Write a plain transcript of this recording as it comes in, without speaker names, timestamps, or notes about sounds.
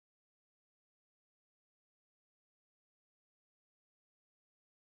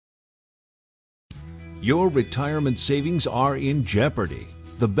Your retirement savings are in jeopardy.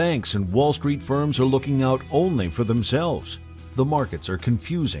 The banks and Wall Street firms are looking out only for themselves. The markets are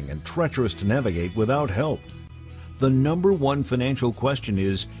confusing and treacherous to navigate without help. The number one financial question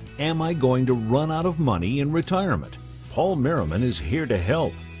is, am I going to run out of money in retirement? Paul Merriman is here to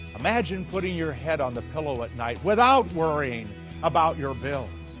help. Imagine putting your head on the pillow at night without worrying about your bills.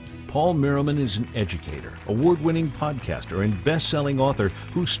 Paul Merriman is an educator, award-winning podcaster, and best-selling author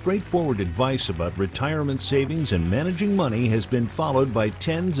whose straightforward advice about retirement savings and managing money has been followed by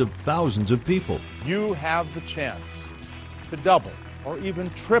tens of thousands of people. You have the chance to double or even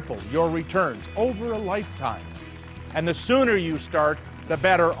triple your returns over a lifetime. And the sooner you start, the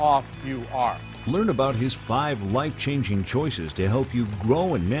better off you are. Learn about his 5 life-changing choices to help you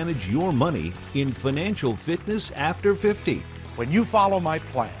grow and manage your money in financial fitness after 50. When you follow my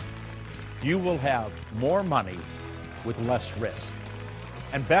plan, you will have more money with less risk.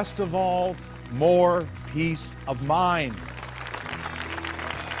 And best of all, more peace of mind.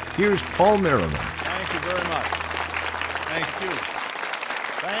 Here's Paul Merriman. Thank you very much. Thank you.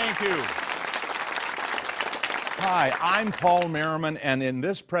 Thank you. Hi, I'm Paul Merriman, and in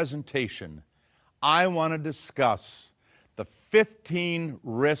this presentation, I want to discuss the 15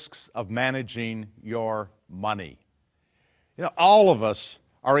 risks of managing your money. You know, all of us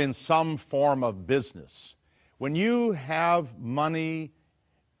are in some form of business. When you have money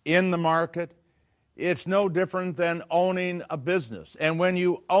in the market, it's no different than owning a business. And when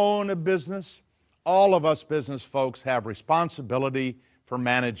you own a business, all of us business folks have responsibility for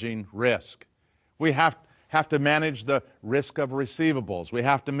managing risk. We have to manage the risk of receivables. We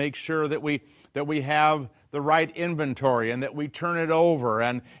have to make sure that we have the right inventory and that we turn it over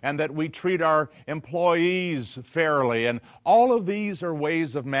and that we treat our employees fairly. And all of these are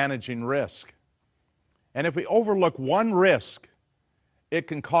ways of managing risk. And if we overlook one risk, it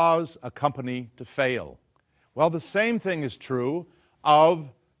can cause a company to fail. Well, the same thing is true of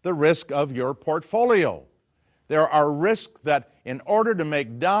the risk of your portfolio. There are risks that in order to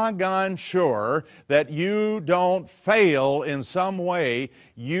make doggone sure that you don't fail in some way,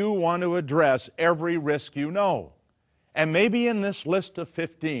 you want to address every risk you know. And maybe in this list of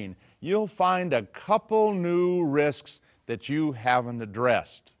 15, you'll find a couple new risks that you haven't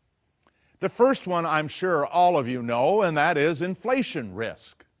addressed. The first one I'm sure all of you know, and that is inflation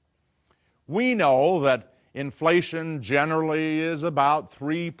risk. We know that inflation generally is about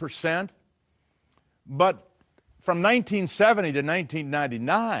 3%, but from 1970 to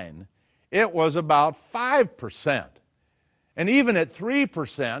 1999, it was about 5%. And even at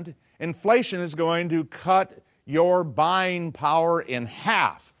 3%, inflation is going to cut your buying power in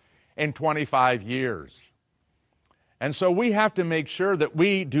half in 25 years. And so we have to make sure that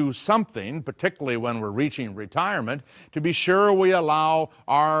we do something, particularly when we're reaching retirement, to be sure we allow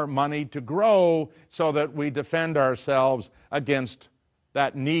our money to grow so that we defend ourselves against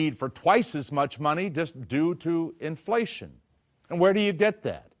that need for twice as much money just due to inflation. And where do you get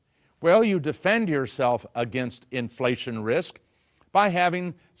that? Well, you defend yourself against inflation risk by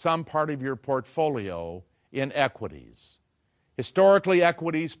having some part of your portfolio in equities. Historically,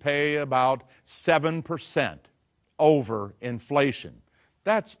 equities pay about 7% over inflation.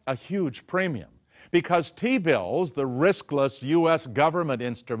 That's a huge premium because T-bills, the riskless U.S. government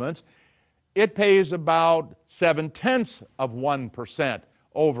instruments, it pays about 0.7%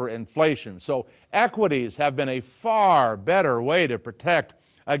 over inflation. So equities have been a far better way to protect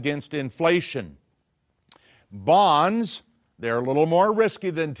against inflation. Bonds, they're a little more risky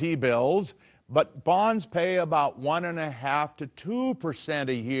than T-bills, but bonds pay about 1.5% to 2%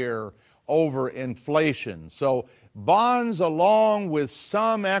 a year over inflation. So bonds along with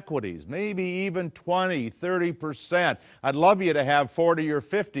some equities, maybe even 20, 30%. I'd love you to have 40 or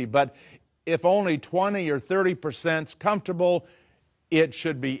 50, but if only 20 or 30% is comfortable, it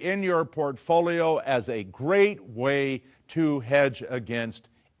should be in your portfolio as a great way to hedge against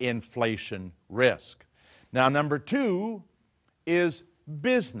inflation risk. Now, number 2 is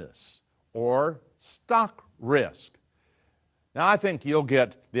business or stock risk. Now, I think you'll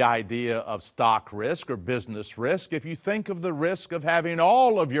get the idea of stock risk or business risk if you think of the risk of having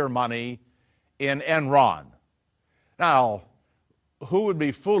all of your money in Enron. Now, who would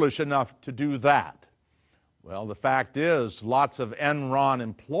be foolish enough to do that? Well, the fact is, lots of Enron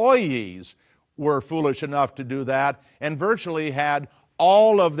employees were foolish enough to do that and virtually had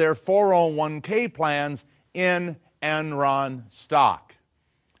all of their 401k plans in Enron stock.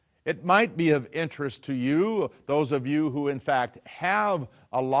 It might be of interest to you, those of you who in fact have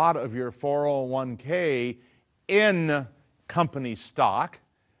a lot of your 401k in company stock,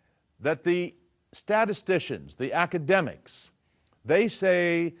 that the statisticians, the academics, They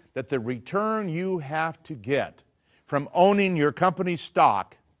say that the return you have to get from owning your company's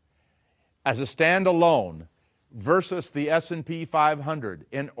stock as a standalone versus the S&P 500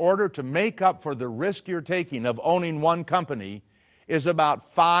 in order to make up for the risk you're taking of owning one company is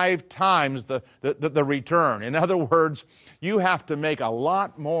about 5 times the return. In other words, you have to make a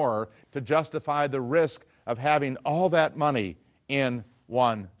lot more to justify the risk of having all that money in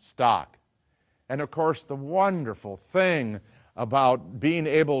one stock. And of course, the wonderful thing about being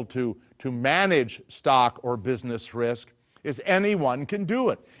able to manage stock or business risk is anyone can do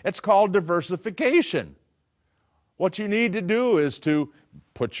it. It's called diversification. What you need to do is to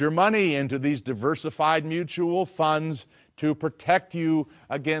put your money into these diversified mutual funds to protect you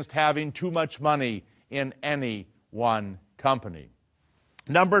against having too much money in any one company.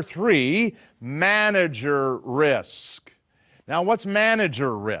 Number 3, manager risk. Now, what's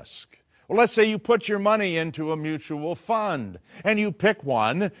manager risk? Well, let's say you put your money into a mutual fund and you pick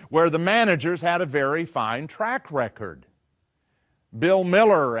one where the managers had a very fine track record. Bill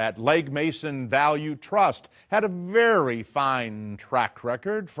Miller at Legg Mason Value Trust had a very fine track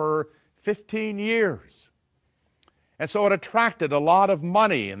record for 15 years. And so it attracted a lot of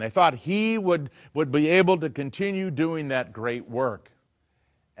money, and they thought he would be able to continue doing that great work.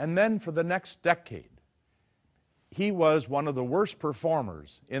 And then for the next decade, he was one of the worst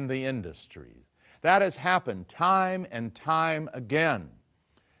performers in the industry. That has happened time and time again.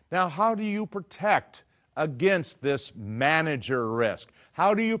 Now, how do you protect against this manager risk?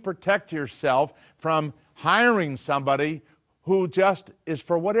 How do you protect yourself from hiring somebody who just is,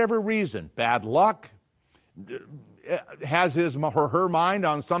 for whatever reason, bad luck, has his or her mind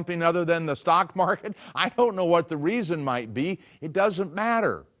on something other than the stock market? I don't know what the reason might be. It doesn't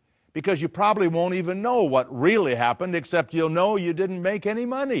matter, because you probably won't even know what really happened, except you'll know you didn't make any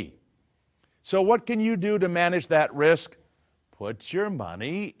money. So what can you do to manage that risk? Put your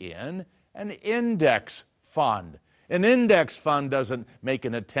money in an index fund. An index fund doesn't make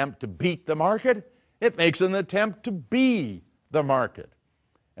an attempt to beat the market. It makes an attempt to be the market.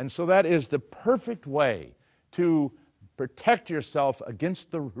 And so that is the perfect way to protect yourself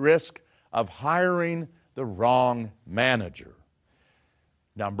against the risk of hiring the wrong manager.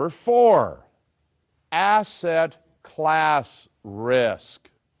 Number 4, asset class risk.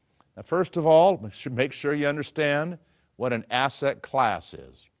 Now, first of all, make sure you understand what an asset class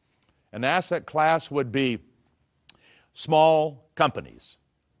is. An asset class would be small companies,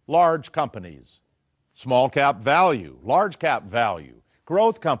 large companies, small cap value, large cap value,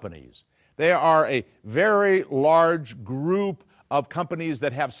 growth companies. They are a very large group of companies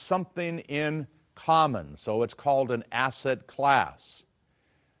that have something in common, so it's called an asset class.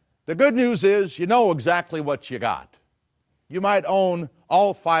 The good news is you know exactly what you got. You might own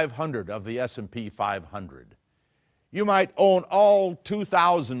all 500 of the S&P 500. You might own all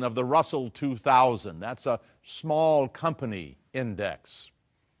 2,000 of the Russell 2000. That's a small company index.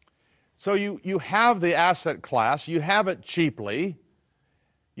 So you have the asset class, you have it cheaply,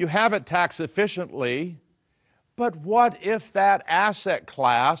 you have it tax efficiently, but what if that asset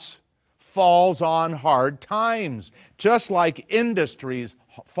class falls on hard times? Just like industries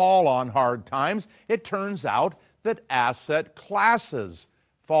fall on hard times, it turns out that asset classes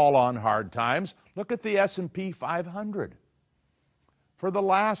fall on hard times. Look at the S&P 500. For the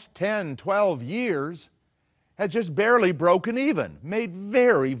last 10, 12 years, had just barely broken even, made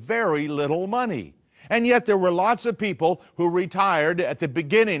very, very little money. And yet there were lots of people who retired at the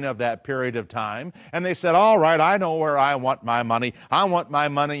beginning of that period of time, and they said, all right, I know where I want my money. I want my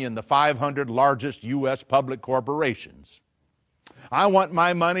money in the 500 largest U.S. public corporations. I want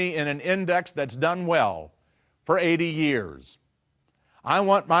my money in an index that's done well for 80 years. I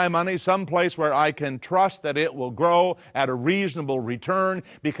want my money someplace where I can trust that it will grow at a reasonable return,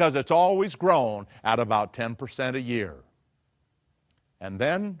 because it's always grown at about 10% a year. And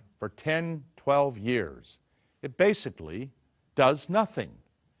then for 10, 12 years, it basically does nothing.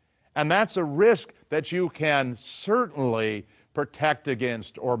 And that's a risk that you can certainly protect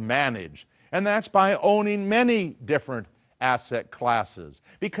against or manage. And that's by owning many different asset classes.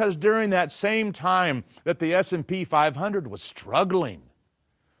 Because during that same time that the S&P 500 was struggling,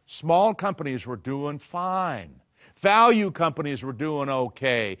 small companies were doing fine. Value companies were doing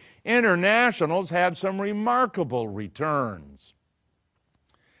okay. Internationals had some remarkable returns.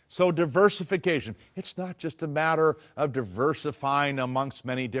 So diversification, it's not just a matter of diversifying amongst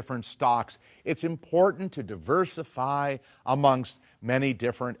many different stocks. It's important to diversify amongst many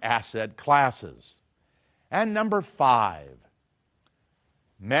different asset classes. And number 5,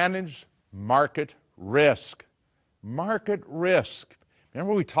 manage market risk. Market risk.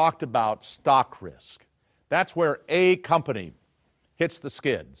 Remember we talked about stock risk. That's where a company hits the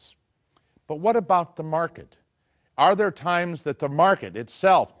skids. But what about the market? Are there times that the market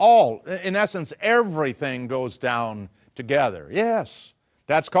itself, in essence, everything goes down together? Yes,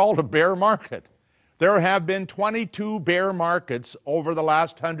 that's called a bear market. There have been 22 bear markets over the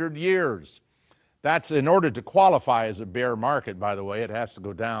last 100 years. That's in order to qualify as a bear market, by the way, it has to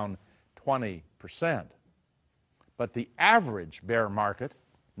go down 20%. But the average bear market,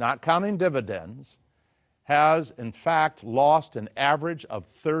 not counting dividends, has in fact lost an average of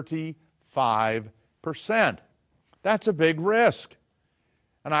 35%. That's a big risk.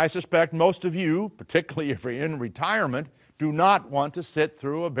 And I suspect most of you, particularly if you're in retirement, do not want to sit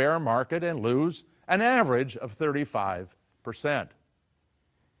through a bear market and lose an average of 35%.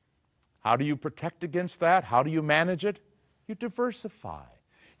 How do you protect against that? How do you manage it? You diversify.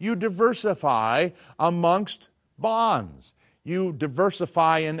 You diversify amongst bonds. You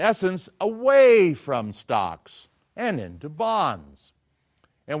diversify, in essence, away from stocks and into bonds.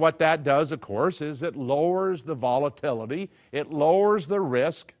 And what that does, of course, is it lowers the volatility, it lowers the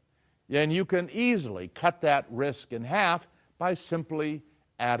risk, and you can easily cut that risk in half by simply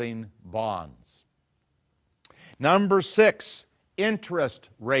adding bonds. Number 6, interest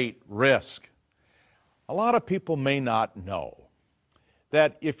rate risk. A lot of people may not know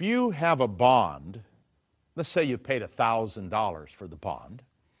that if you have a bond, let's say you paid $1,000 for the bond,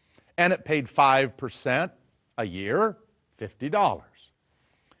 and it paid 5% a year, $50.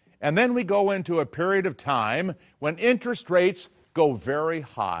 And then we go into a period of time when interest rates go very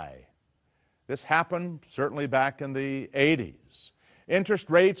high. This happened certainly back in the 80s. Interest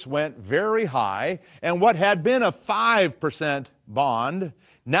rates went very high, and what had been a 5% bond,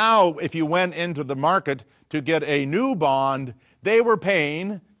 now if you went into the market to get a new bond, they were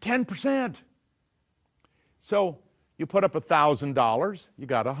paying 10%. So you put up $1,000, you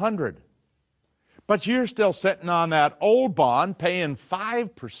got $100. But you're still sitting on that old bond paying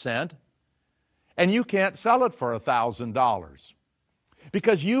 5%, and you can't sell it for $1,000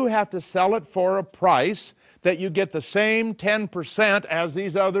 because you have to sell it for a price that you get the same 10% as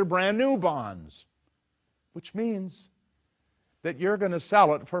these other brand new bonds, which means that you're going to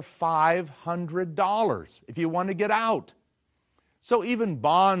sell it for $500 if you want to get out. So even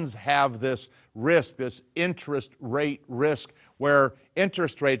bonds have this risk, this interest rate risk, where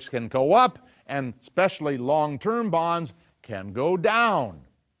interest rates can go up and especially long-term bonds can go down.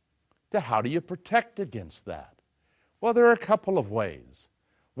 So how do you protect against that? Well, there are a couple of ways.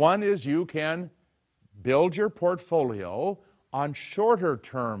 One is you can build your portfolio on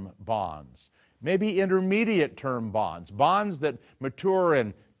shorter-term bonds, maybe intermediate-term bonds, bonds that mature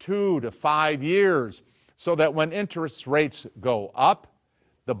in 2 to 5 years, so that when interest rates go up,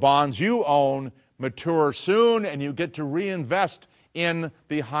 the bonds you own mature soon and you get to reinvest in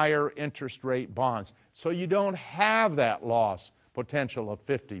the higher interest rate bonds. So you don't have that loss potential of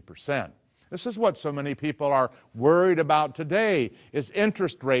 50%. This is what so many people are worried about today, is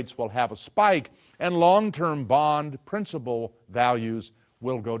interest rates will have a spike and long-term bond principal values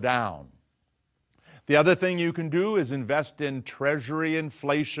will go down. The other thing you can do is invest in Treasury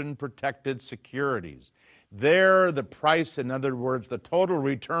inflation-protected securities. There, the price, in other words, the total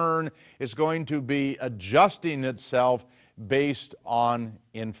return, is going to be adjusting itself based on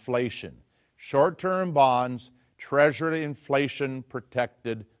inflation. Short-term bonds, Treasury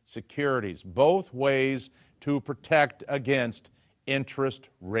inflation-protected securities, both ways to protect against interest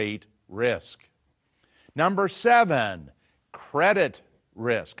rate risk. Number 7, credit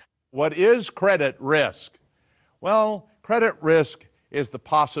risk. What is credit risk? Well, credit risk is the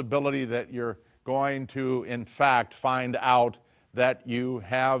possibility that you're going to, in fact, find out that you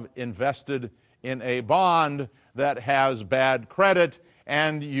have invested in a bond that has bad credit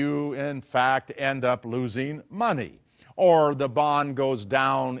and you, in fact, end up losing money. Or the bond goes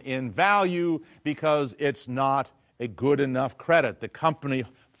down in value because it's not a good enough credit. The company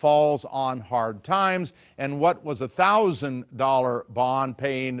falls on hard times, and what was a $1,000 bond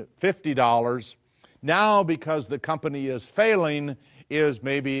paying $50, now because the company is failing, is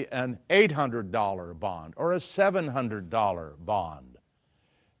maybe an $800 bond or a $700 bond.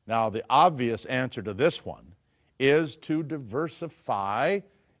 Now, the obvious answer to this one is to diversify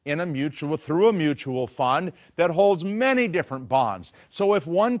through a mutual fund that holds many different bonds. So if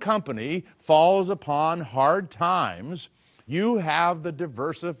one company falls upon hard times, you have the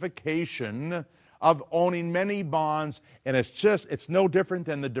diversification of owning many bonds, and it's no different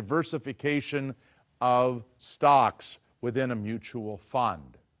than the diversification of stocks within a mutual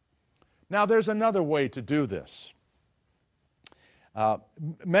fund. Now, there's another way to do this.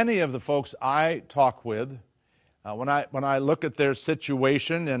 Many of the folks I talk with When I look at their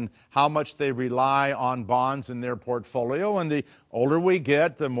situation and how much they rely on bonds in their portfolio, and the older we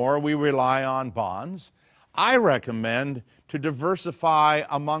get, the more we rely on bonds, I recommend to diversify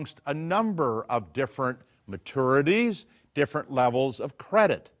amongst a number of different maturities, different levels of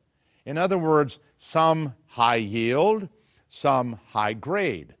credit. In other words, some high yield, some high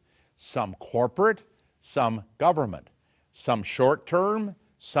grade, some corporate, some government, some short term,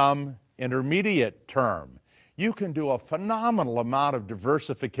 some intermediate term. You can do a phenomenal amount of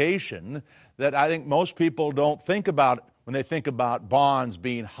diversification that I think most people don't think about when they think about bonds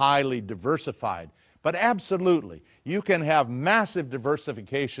being highly diversified. But absolutely, you can have massive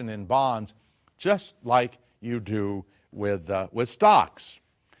diversification in bonds just like you do with stocks.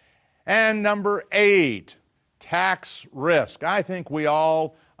 And number 8, tax risk. I think we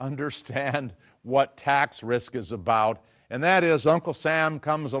all understand what tax risk is about, and that is Uncle Sam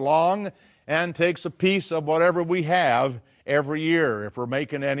comes along and takes a piece of whatever we have every year if we're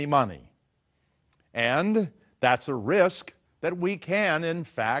making any money. And that's a risk that we can, in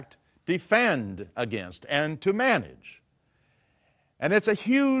fact, defend against and to manage. And it's a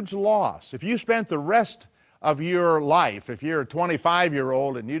huge loss. If you spent the rest of your life, if you're a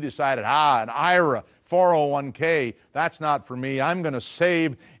 25-year-old and you decided, an IRA, 401k, that's not for me, I'm going to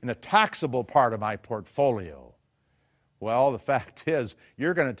save in a taxable part of my portfolio. Well, the fact is,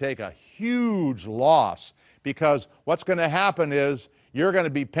 you're going to take a huge loss because what's going to happen is you're going to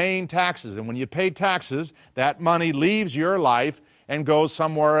be paying taxes. And when you pay taxes, that money leaves your life and goes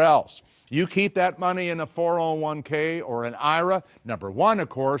somewhere else. You keep that money in a 401k or an IRA, number one, of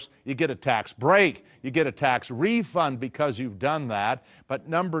course, you get a tax break. You get a tax refund because you've done that. But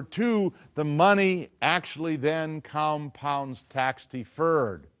number two, the money actually then compounds tax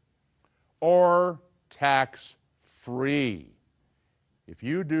deferred or tax free. If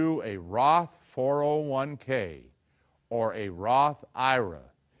you do a Roth 401k or a Roth IRA,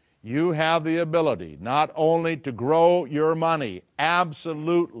 you have the ability not only to grow your money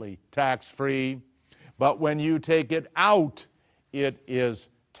absolutely tax-free, but when you take it out, it is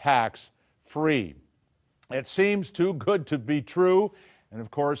tax-free. It seems too good to be true, and of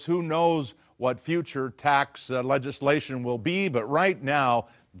course, who knows what future tax legislation will be, but right now,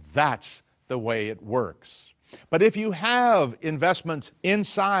 that's the way it works. But if you have investments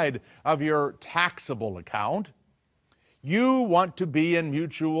inside of your taxable account, you want to be in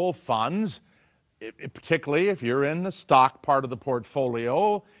mutual funds, particularly if you're in the stock part of the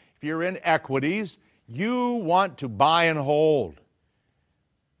portfolio, if you're in equities, you want to buy and hold.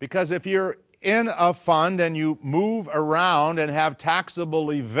 Because if you're in a fund and you move around and have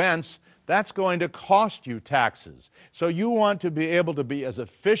taxable events, that's going to cost you taxes. So you want to be able to be as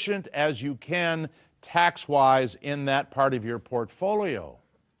efficient as you can tax-wise in that part of your portfolio.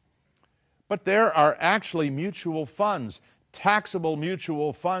 But there are actually mutual funds, taxable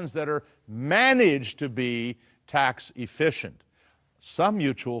mutual funds that are managed to be tax efficient. Some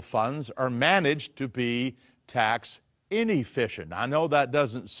mutual funds are managed to be tax inefficient. I know that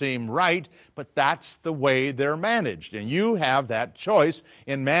doesn't seem right, but that's the way they're managed. And you have that choice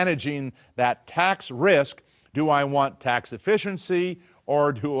in managing that tax risk. Do I want tax efficiency,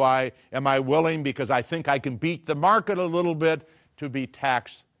 or am I willing, because I think I can beat the market a little bit, to be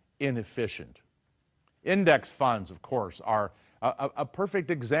tax inefficient? Index funds, of course, are a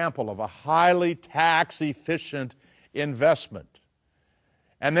perfect example of a highly tax-efficient investment.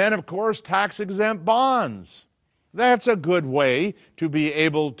 And then, of course, tax-exempt bonds. That's a good way to be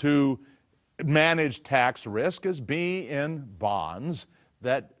able to manage tax risk, is be in bonds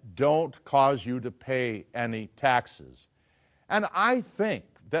that don't cause you to pay any taxes. And I think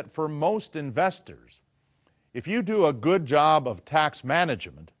that for most investors, if you do a good job of tax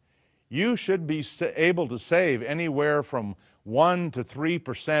management, you should be able to save anywhere from 1 to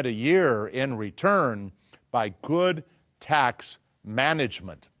 3% a year in return by good tax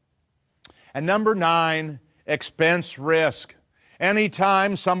management. And number 9, expense risk.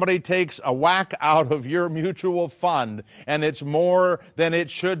 Anytime somebody takes a whack out of your mutual fund and it's more than it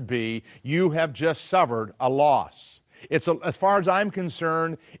should be, you have just suffered a loss. As far as I'm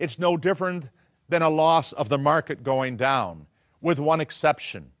concerned, it's no different than a loss of the market going down, with one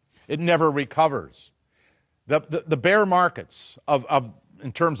exception. It never recovers. The bear markets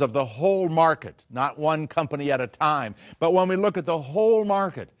in terms of the whole market, not one company at a time, but when we look at the whole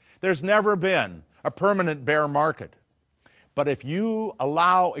market, there's never been a permanent bear market. But if you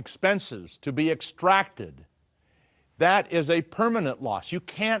allow expenses to be extracted, that is a permanent loss. You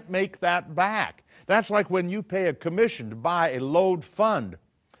can't make that back. That's like when you pay a commission to buy a load fund.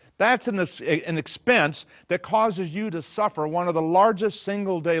 That's an expense that causes you to suffer one of the largest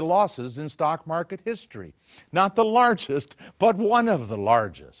single-day losses in stock market history. Not the largest, but one of the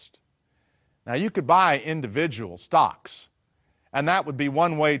largest. Now, you could buy individual stocks, and that would be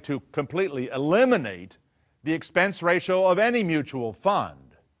one way to completely eliminate the expense ratio of any mutual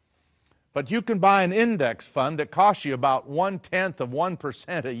fund. But you can buy an index fund that costs you about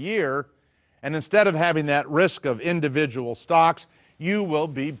 0.1% a year, and instead of having that risk of individual stocks, you will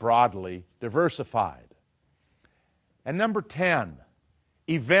be broadly diversified. And number 10,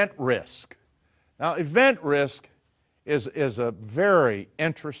 event risk. Now, event risk is a very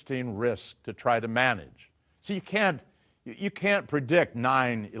interesting risk to try to manage. See, you can't predict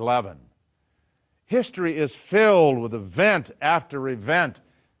 9/11. History is filled with event after event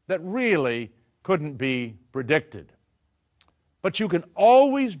that really couldn't be predicted. But you can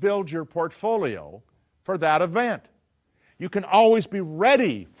always build your portfolio for that event. You can always be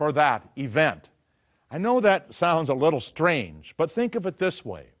ready for that event. I know that sounds a little strange, but think of it this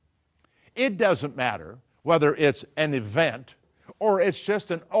way. It doesn't matter whether it's an event or it's just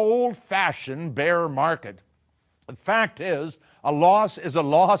an old-fashioned bear market. The fact is, a loss is a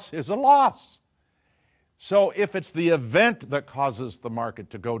loss is a loss. So if it's the event that causes the market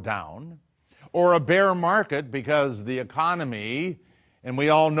to go down, or a bear market because the economy, and we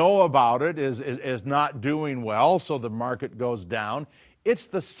all know about it, is not doing well, so the market goes down, it's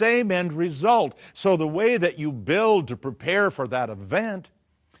the same end result. So the way that you build to prepare for that event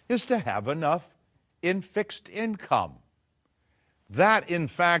is to have enough in fixed income. That, in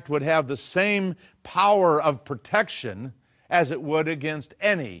fact, would have the same power of protection as it would against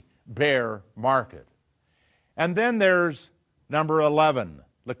any bear market. And then there's number 11,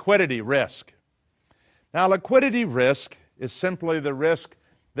 liquidity risk. Now, liquidity risk is simply the risk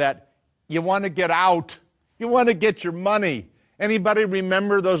that you want to get out. You want to get your money. Anybody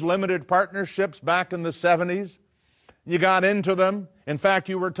remember those limited partnerships back in the 70s? You got into them. In fact,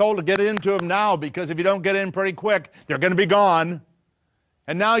 you were told to get into them now because if you don't get in pretty quick, they're going to be gone.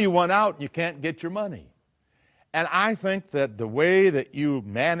 And now you want out and you can't get your money. And I think that the way that you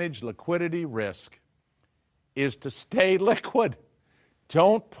manage liquidity risk is to stay liquid.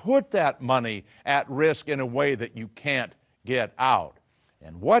 Don't put that money at risk in a way that you can't get out.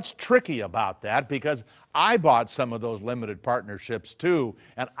 And what's tricky about that, because I bought some of those limited partnerships too,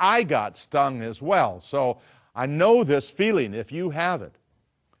 and I got stung as well. So I know this feeling if you have it.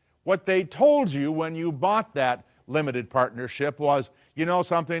 What they told you when you bought that limited partnership was, you know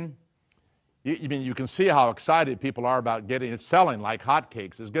something? You can see how excited people are about getting it, selling like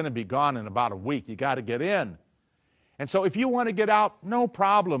hotcakes. It's going to be gone in about a week. You got to get in. And so if you want to get out, no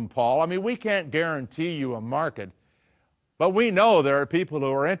problem, Paul. I mean, we can't guarantee you a market. But we know there are people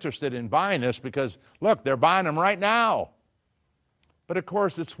who are interested in buying this because, look, they're buying them right now. But of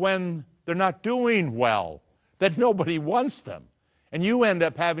course, it's when they're not doing well that nobody wants them. And you end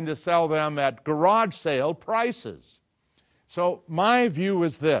up having to sell them at garage sale prices. So my view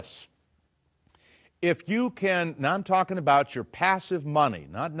is this. If you can, now I'm talking about your passive money,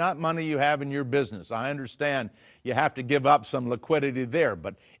 not money you have in your business. I understand you have to give up some liquidity there,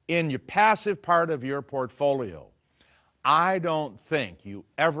 but in your passive part of your portfolio, I don't think you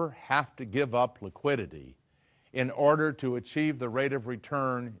ever have to give up liquidity in order to achieve the rate of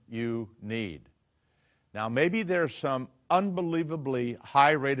return you need. Now, maybe there's some unbelievably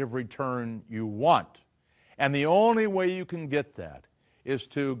high rate of return you want, and the only way you can get that is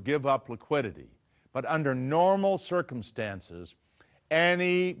to give up liquidity. But under normal circumstances,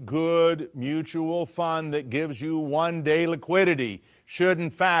 any good mutual fund that gives you one-day liquidity should, in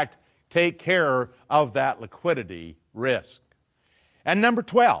fact, take care of that liquidity risk. And number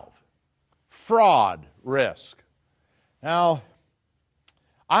 12, fraud risk. Now,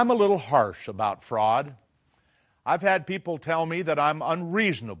 I'm a little harsh about fraud. I've had people tell me that I'm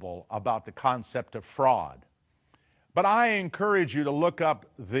unreasonable about the concept of fraud. But I encourage you to look up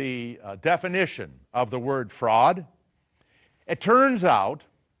the definition of the word fraud. It turns out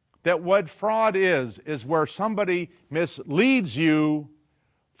that what fraud is where somebody misleads you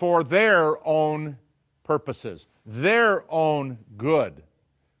for their own purposes, their own good.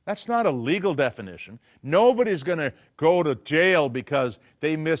 That's not a legal definition. Nobody's going to go to jail because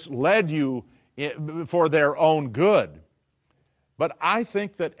they misled you for their own good. But I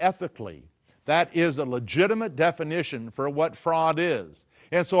think that ethically, that is a legitimate definition for what fraud is.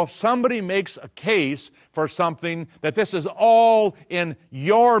 And so if somebody makes a case for something that this is all in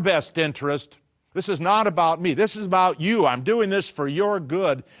your best interest, this is not about me, this is about you, I'm doing this for your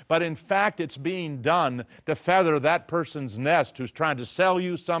good, but in fact it's being done to feather that person's nest who's trying to sell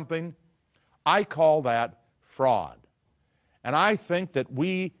you something, I call that fraud. And I think that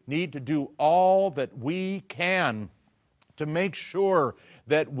we need to do all that we can to make sure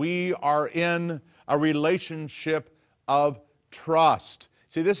that we are in a relationship of trust.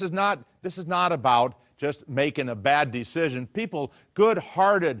 See, this is not about just making a bad decision. People,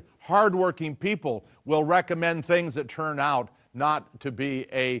 good-hearted, hardworking people, will recommend things that turn out not to be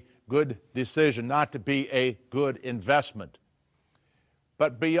a good decision, not to be a good investment.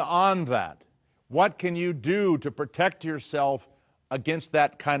 But beyond that, what can you do to protect yourself against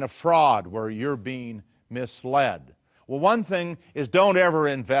that kind of fraud where you're being misled? Well, one thing is, don't ever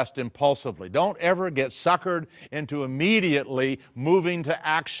invest impulsively. Don't ever get suckered into immediately moving to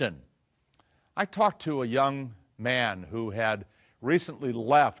action. I talked to a young man who had recently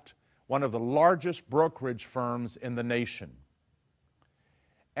left one of the largest brokerage firms in the nation.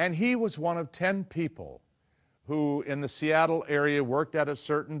 And he was one of 10 people who in the Seattle area worked at a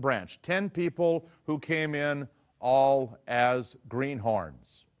certain branch. 10 people who came in all as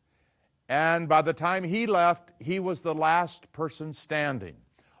greenhorns. And by the time he left, he was the last person standing.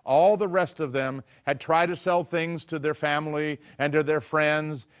 All the rest of them had tried to sell things to their family and to their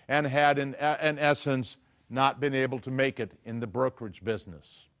friends and had, in essence, not been able to make it in the brokerage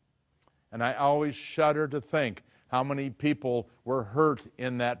business. And I always shudder to think how many people were hurt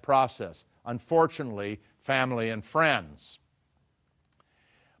in that process. Unfortunately, family and friends.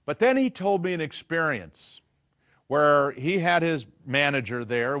 But then he told me an experience where he had his manager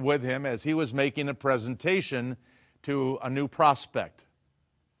there with him as he was making a presentation to a new prospect.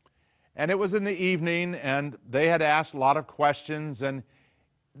 And it was in the evening, and they had asked a lot of questions, and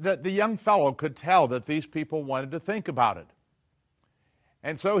the young fellow could tell that these people wanted to think about it.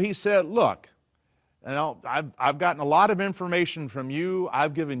 And so he said, look, you know, I've gotten a lot of information from you.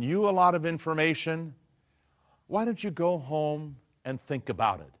 I've given you a lot of information. Why don't you go home and think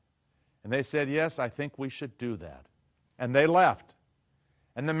about it? And they said, yes, I think we should do that. And they left.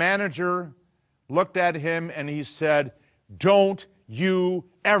 And the manager looked at him and he said, don't you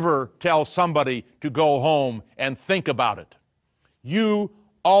ever tell somebody to go home and think about it.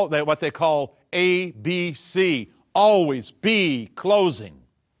 What they call ABC, always be closing.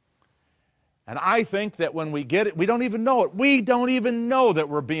 And I think that when we get it, we don't even know it. We don't even know that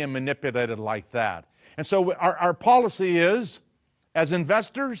we're being manipulated like that. And so our policy is, as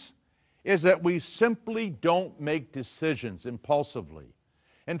investors, is that we simply don't make decisions impulsively.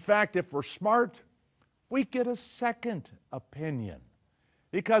 In fact, if we're smart, we get a second opinion,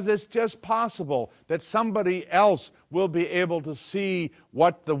 because it's just possible that somebody else will be able to see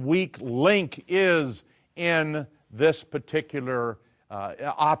what the weak link is in this particular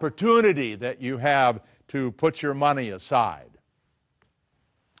opportunity that you have to put your money aside.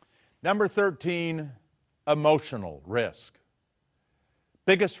 Number 13, emotional risk.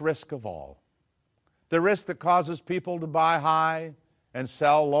 Biggest risk of all. The risk that causes people to buy high and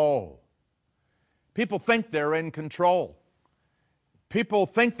sell low. People think they're in control. People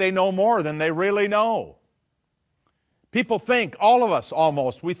think they know more than they really know. People think, all of us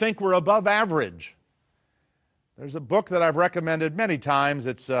almost, we think we're above average. There's a book that I've recommended many times.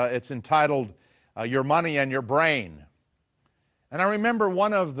 It's entitled Your Money and Your Brain. And I remember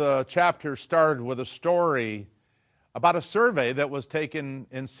one of the chapters started with a story about a survey that was taken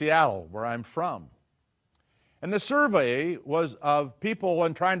in Seattle, where I'm from. And the survey was of people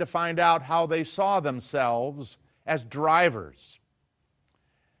and trying to find out how they saw themselves as drivers.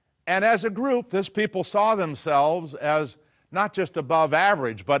 And as a group, these people saw themselves as not just above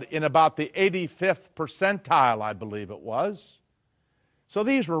average, but in about the 85th percentile, I believe it was. So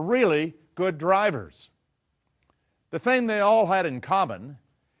these were really good drivers. The thing they all had in common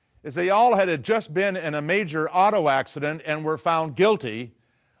is they all had just been in a major auto accident and were found guilty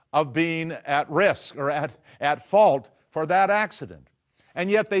of being at risk or at fault for that accident. And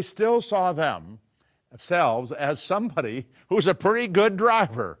yet they still saw themselves as somebody who's a pretty good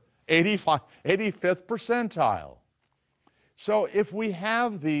driver, 85th percentile. So if we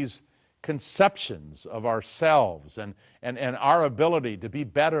have these conceptions of ourselves and our ability to be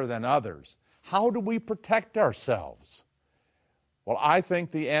better than others, how do we protect ourselves? Well, I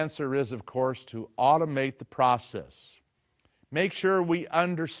think the answer is, of course, to automate the process. Make sure we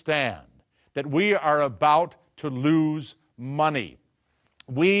understand that we are about to lose money.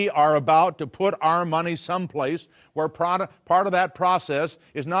 We are about to put our money someplace where part of that process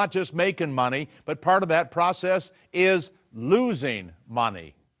is not just making money, but part of that process is losing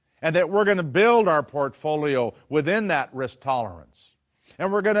money. And that we're going to build our portfolio within that risk tolerance.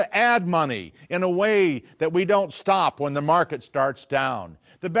 And we're going to add money in a way that we don't stop when the market starts down.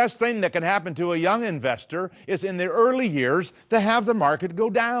 The best thing that can happen to a young investor is in the early years to have the market go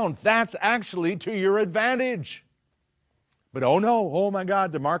down. That's actually to your advantage. But oh no, oh my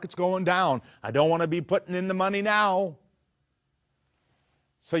God, the market's going down. I don't want to be putting in the money now.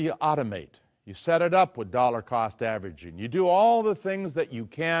 So you automate. You set it up with dollar cost averaging. You do all the things that you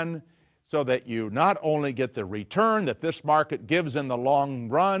can so that you not only get the return that this market gives in the long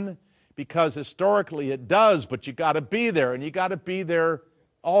run, because historically it does, but you got to be there, and you got to be there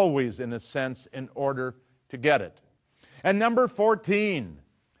always, in a sense, in order to get it. And number 14,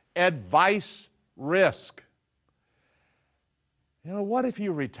 advice risk. You know, what if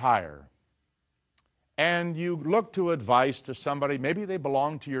you retire and you look to advice to somebody, maybe they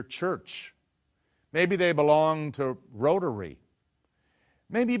belong to your church, maybe they belong to Rotary,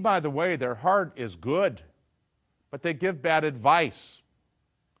 maybe, by the way, their heart is good, but they give bad advice.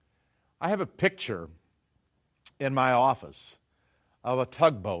 I have a picture in my office of a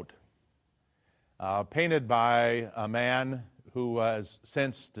tugboat painted by a man who was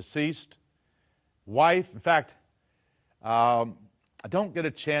since deceased. Wife, in fact, I don't get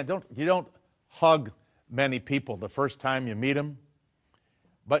a chance, you don't hug many people the first time you meet them,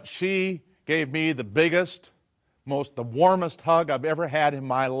 but she gave me the biggest, the warmest hug I've ever had in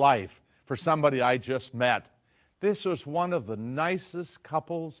my life for somebody I just met. This was one of the nicest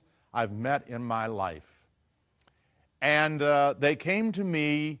couples I've met in my life. And they came to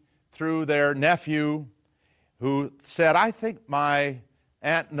me through their nephew, who said, I think my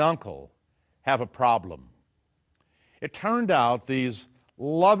aunt and uncle have a problem. It turned out these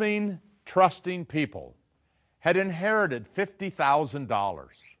loving, trusting people had inherited $50,000. It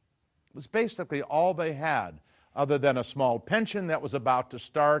was basically all they had, other than a small pension that was about to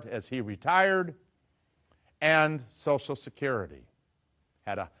start as he retired, and Social Security.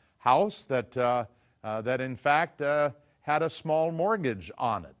 Had a house that in fact had a small mortgage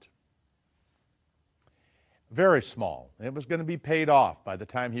on it. Very small. It was going to be paid off by the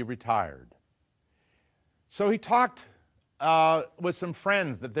time he retired. So he talked with some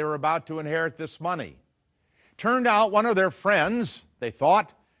friends that they were about to inherit this money. Turned out one of their friends, they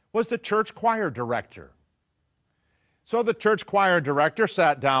thought, was the church choir director. So the church choir director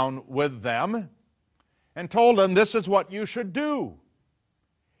sat down with them and told them, this is what you should do.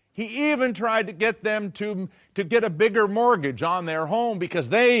 He even tried to get them to get a bigger mortgage on their home because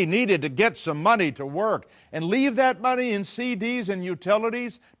they needed to get some money to work. And leave that money in CDs and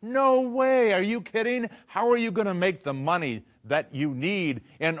utilities? No way. Are you kidding? How are you going to make the money that you need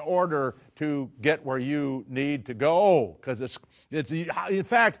in order to get where you need to go? Because in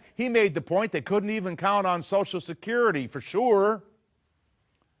fact, he made the point they couldn't even count on Social Security for sure.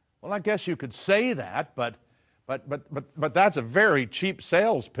 Well, I guess you could say that, but that's a very cheap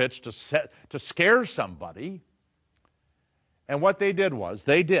sales pitch to scare somebody. And what they did was,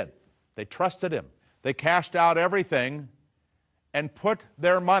 they trusted him. They cashed out everything and put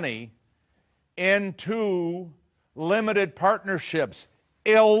their money into limited partnerships,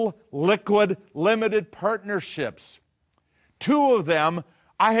 illiquid limited partnerships. 2 of them,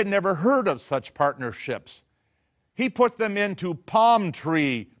 I had never heard of such partnerships. He put them into palm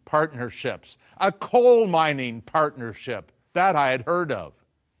tree partnerships, a coal mining partnership, that I had heard of,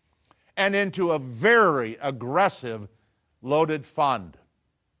 and into a very aggressive loaded fund.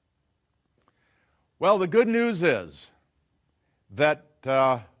 Well, the good news is that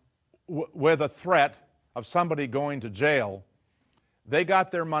with a threat of somebody going to jail, they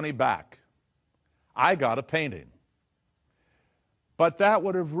got their money back. I got a painting. But that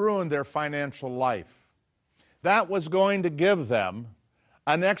would have ruined their financial life. That was going to give them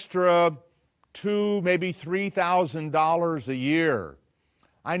an extra $2,000, maybe $3,000 a year.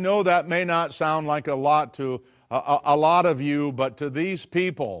 I know that may not sound like a lot to a lot of you, but to these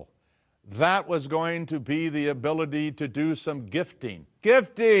people, that was going to be the ability to do some gifting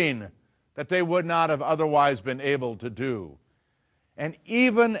that they would not have otherwise been able to do. And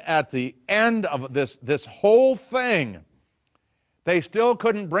even at the end of this whole thing, they still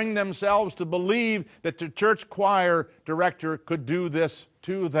couldn't bring themselves to believe that the church choir director could do this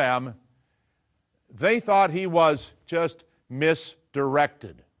to them. They thought he was just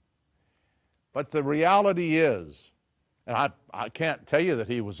misdirected. But the reality is, and I can't tell you that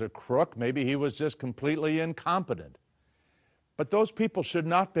he was a crook, maybe he was just completely incompetent. But those people should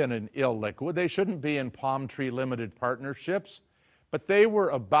not have been in illiquid. They shouldn't be in palm tree limited partnerships. But they were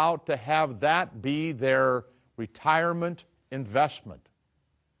about to have that be their retirement investment.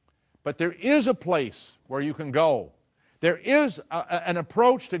 But there is a place where you can go. There is an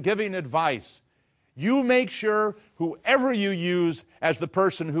approach to giving advice. You make sure whoever you use as the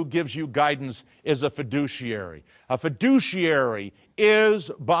person who gives you guidance is a fiduciary. A fiduciary is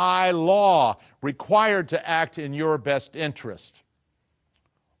by law required to act in your best interest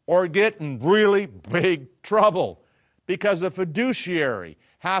or get in really big trouble because a fiduciary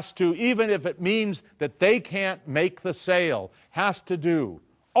has to, even if it means that they can't make the sale, has to do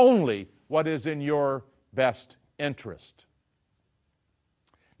only what is in your best interest.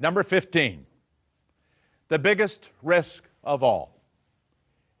 Number 15, the biggest risk of all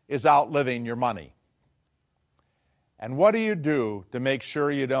is outliving your money. And what do you do to make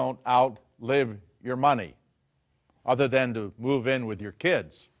sure you don't outlive your money, other than to move in with your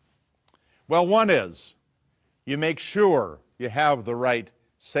kids? Well, one is you make sure you have the right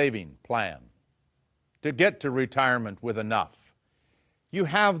saving plan to get to retirement with enough. You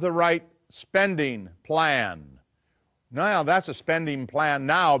have the right spending plan. Now, that's a spending plan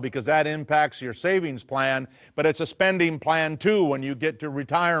now because that impacts your savings plan, but it's a spending plan too when you get to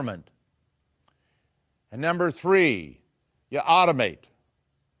retirement. And number 3, you automate.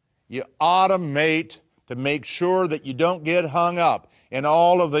 You automate to make sure that you don't get hung up in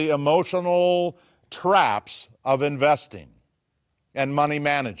all of the emotional traps of investing and money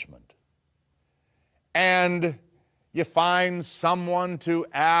management. And you find someone to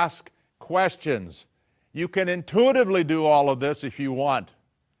ask questions. You can intuitively do all of this if you want,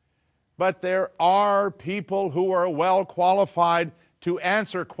 but there are people who are well qualified to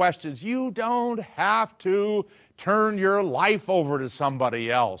answer questions. You don't have to turn your life over to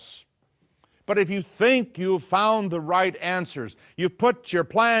somebody else. But if you think you've found the right answers, you've put your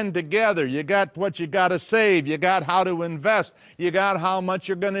plan together, you got what you got to save, you got how to invest, you got how much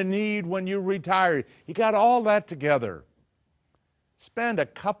you're going to need when you retire, you got all that together, spend a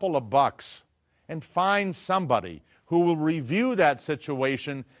couple of bucks and find somebody who will review that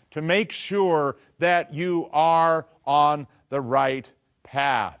situation to make sure that you are on the right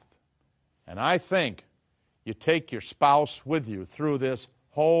path. And I think you take your spouse with you through this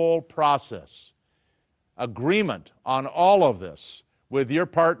whole process. Agreement on all of this with your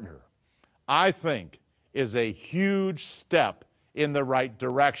partner, I think, is a huge step in the right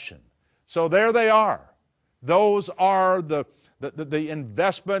direction. So there they are. Those are the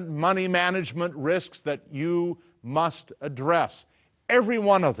investment money management risks that you must address. Every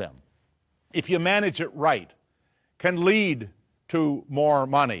one of them, if you manage it right, can lead to more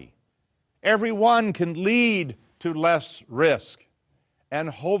money. Every one can lead to less risk. And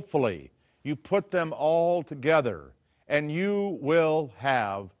hopefully you put them all together and you will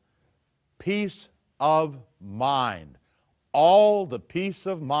have peace of mind. All the peace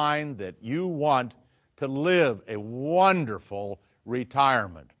of mind that you want to live a wonderful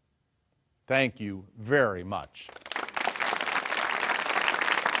retirement. Thank you very much.